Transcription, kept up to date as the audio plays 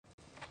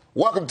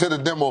Welcome to the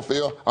demo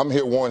field. I'm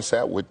here, Warren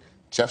Sapp, with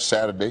Jeff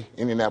Saturday,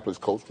 Indianapolis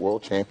coach,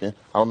 world champion.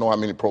 I don't know how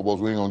many Pro Bowls.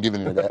 We ain't going to give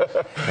any of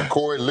that. And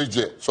Corey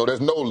Liuget. So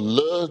there's no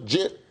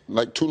legit,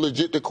 like too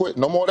legit to quit.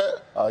 No more of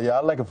that? Yeah, I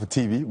like it for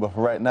TV, but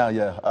for right now,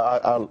 yeah,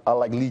 I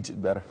like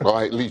Liuget better. All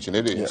right, Liuget,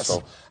 it is. Yes.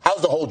 So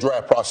how's the whole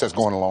draft process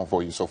going along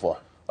for you so far?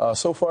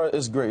 So far,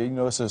 it's great. You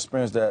know, it's an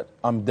experience that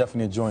I'm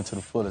definitely enjoying to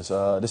the fullest.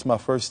 This is my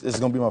first. This is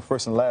going to be my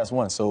first and last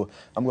one, so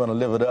I'm going to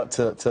live it up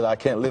till I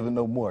can't live it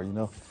no more. You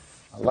know.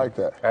 I like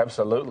that.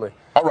 Absolutely.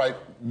 All right,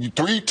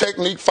 3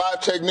 technique, 5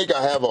 technique.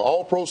 I have an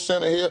all-pro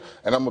center here,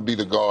 and I'm going to be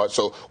the guard.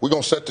 So we're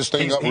going to set this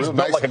thing up real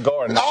nice. He's like a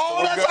guard.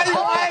 Oh, that's how you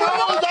act.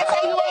 That's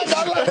how you act.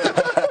 I like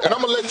it. And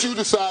I'm going to let you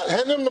decide.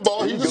 Hand him the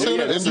ball. He's the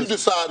center, and you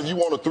decide if you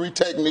want a 3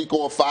 technique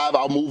or a 5.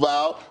 I'll move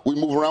out. We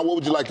move around. What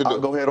would you like to do? I'll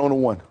go ahead on the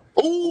 1.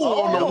 Ooh,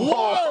 on the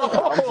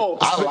 1.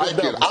 I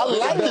like it. I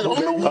like it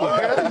on the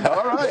 1.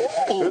 All right.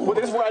 Well,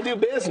 this is where I do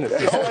business.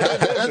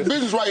 That's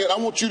business right here. I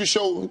want you to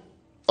show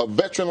a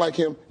veteran like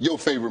him your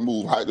favorite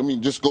move. I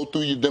mean, just go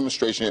through your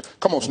demonstration.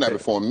 Come on, snap it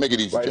for him. Make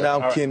it easy. Right now,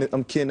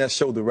 I'm keying that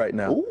shoulder right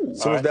now. Ooh,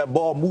 as soon as that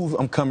ball moves,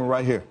 I'm coming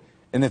right here.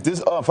 And if this,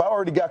 if I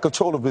already got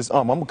control of his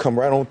arm, I'm gonna come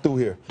right on through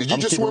here. Did you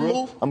just swim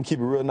move? I'm gonna keep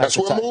it real nice.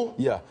 That swim move?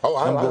 Yeah. Oh,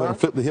 I'm going to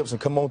flip the hips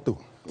and come on through.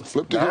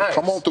 Flip the hips,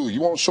 come on through. You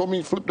want to show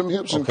me flip them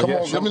hips and come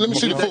on? Let me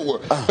see the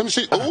footwork. Let me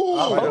see. Ooh,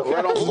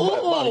 right on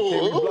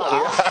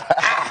the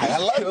I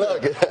like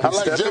that. I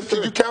like Jeff.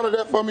 Can you counter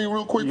that for me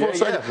real quick for a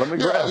second? Let me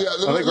grab.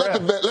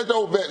 Let the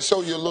old vet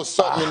show you a little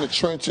something in the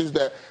trenches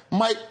that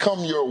might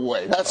come your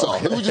way. That's all.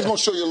 We're just gonna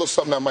show you a little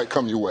something that might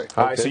come your way.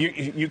 All right. So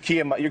you're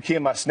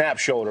keying my snap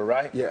shoulder,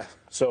 right? Yeah.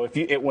 So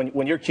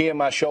when you're keying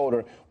my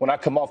shoulder, when I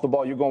come off the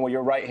ball, you're going with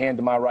your right hand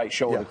to my right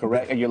shoulder,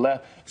 correct? And your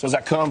left. So as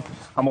I come,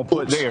 I'm gonna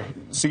put it there.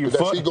 See your foot?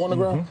 That feet go on the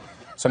ground?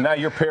 So now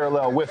you're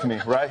parallel with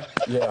me, right?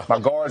 Yeah. My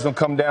guard's gonna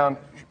come down,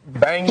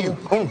 bang you.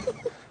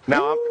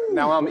 Now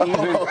I'm even,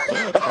 and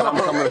I'm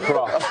coming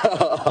across.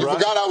 You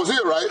forgot I was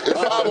here, right? It's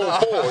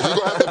 5-on-4. You're going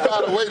to have to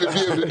find a way to be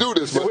able to do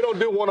this. We don't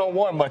do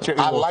one-on-one much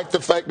anymore. I like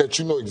the fact that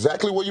you know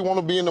exactly where you want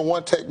to be in the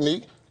 1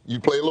 technique. You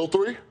play a little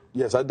 3?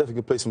 Yes, I definitely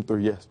can play some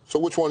 3, yes. So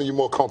which one are you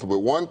more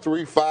comfortable with? 1,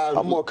 3, 5?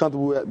 I'm more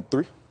comfortable at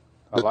 3.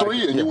 The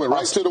 3, and you went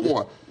right to the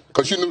 1.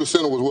 Because you knew the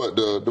center was what,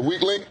 the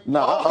weak link?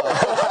 No.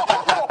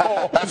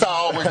 That's how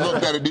I always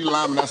looked at a D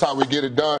lineman. That's how we get it done.